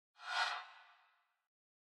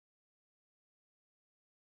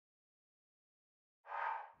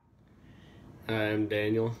Hi, I'm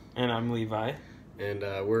Daniel. And I'm Levi. And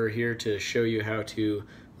we're here to show you how to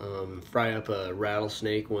fry up a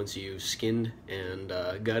rattlesnake once you've skinned and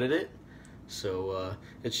gutted it. So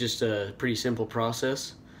it's just a pretty simple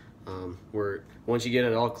process. Once you get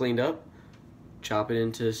it all cleaned up, chop it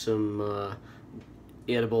into some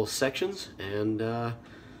edible sections and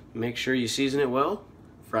make sure you season it well.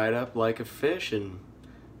 Fry it up like a fish and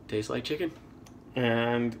tastes like chicken.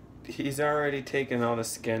 And he's already taken all the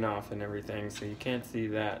skin off and everything, so you can't see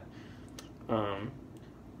that.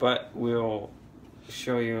 But we'll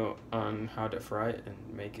show you on how to fry it and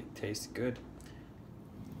make it taste good.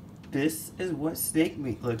 This is what snake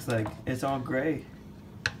meat looks like. It's all gray.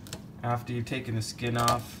 After you've taken the skin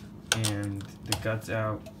off and the guts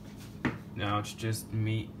out, now it's just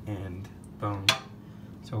meat and bone.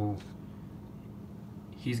 So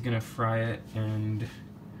he's gonna fry it and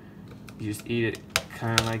you just eat it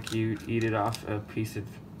kind of like you'd eat it off a piece of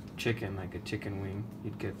chicken, like a chicken wing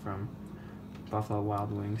you'd get from Buffalo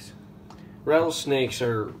Wild Wings. Rattlesnakes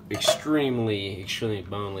are extremely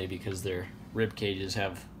bony because their rib cages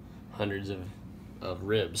have hundreds of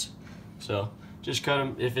ribs. So just cut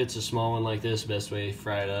them. If it's a small one like this, best way,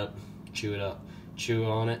 fry it up, chew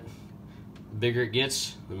on it. The bigger it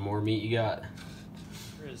gets, the more meat you got.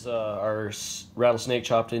 Here's our rattlesnake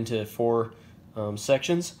chopped into 4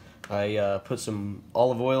 sections. I put some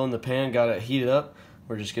olive oil in the pan, got it heated up.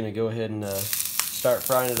 We're just going to go ahead and start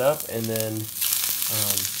frying it up, and then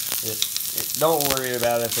don't worry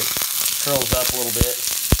about if it curls up a little bit.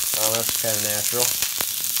 That's kind of natural.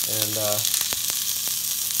 And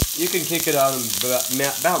you can kick it on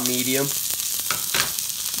about medium.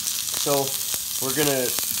 So we're going to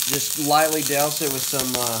just lightly douse it with some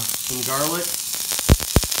garlic,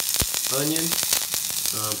 onion,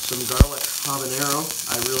 some garlic habanero.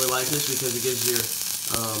 I really like this because it gives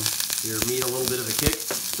your meat a little bit of a kick,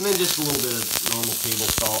 and then just a little bit of normal table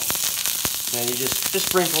salt. And you just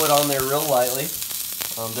sprinkle it on there real lightly.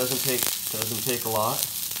 Doesn't take a lot.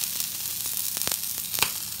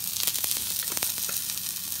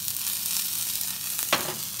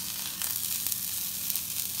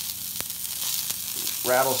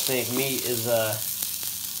 Rattlesnake meat is a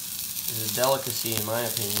delicacy in my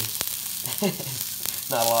opinion.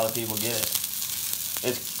 Not a lot of people get it.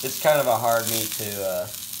 It's kind of a hard meat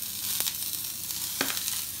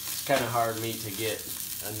to get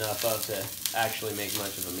enough of to actually make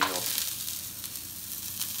much of a meal.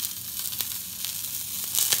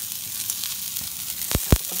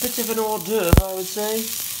 A bit of an hors d'oeuvre, I would say.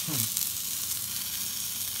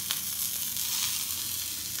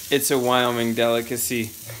 It's a Wyoming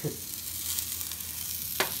delicacy.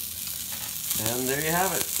 And there you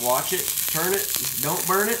have it. Watch it, turn it, don't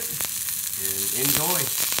burn it, and enjoy.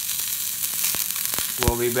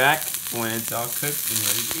 We'll be back when it's all cooked and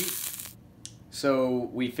ready to eat. So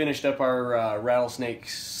we finished up our rattlesnake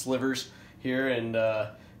slivers here, and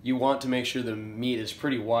you want to make sure the meat is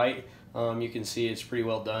pretty white. You can see it's pretty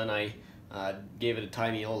well done. I gave it a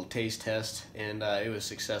tiny little taste test, and it was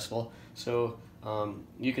successful. So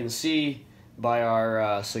you can see by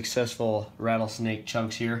our successful rattlesnake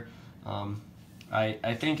chunks here,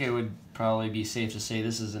 I think it would probably be safe to say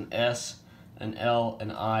this is an S, an L,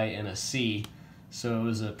 an I, and a C. So it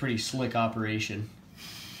was a pretty slick operation.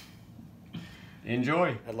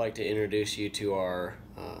 Enjoy! I'd like to introduce you to our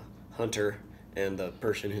hunter and the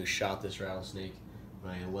person who shot this rattlesnake,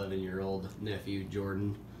 my 11-year-old nephew,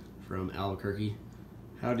 Jordan, from Albuquerque.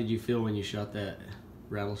 How did you feel when you shot that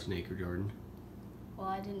rattlesnake, Jordan? Well,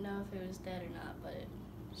 I didn't know if it was dead or not, but it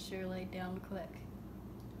sure laid down quick.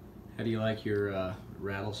 How do you like your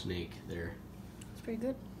rattlesnake there? It's pretty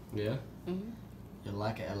good. Yeah? Mm-hmm. You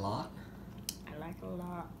like it a lot? I like it a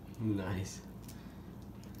lot. Nice.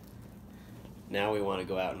 Now we want to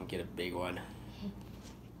go out and get a big one.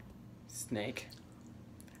 Snake.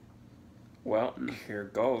 Well, here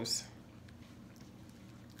goes.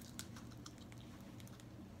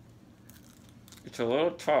 It's a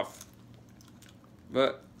little tough,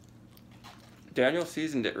 but Daniel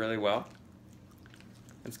seasoned it really well.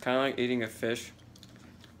 It's kind of like eating a fish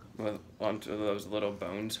with onto those little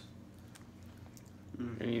bones,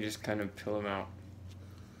 and you just kind of peel them out.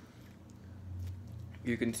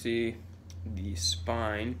 You can see the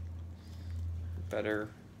spine better.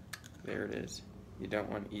 There it is. You don't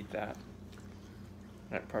want to eat that.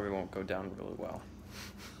 That probably won't go down really well.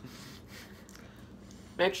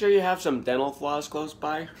 Make sure you have some dental floss close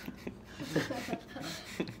by.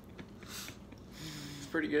 It's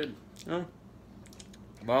pretty good. Oh.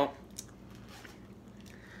 Well,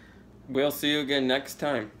 we'll see you again next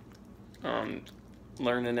time on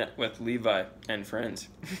Learning It with Levi and Friends.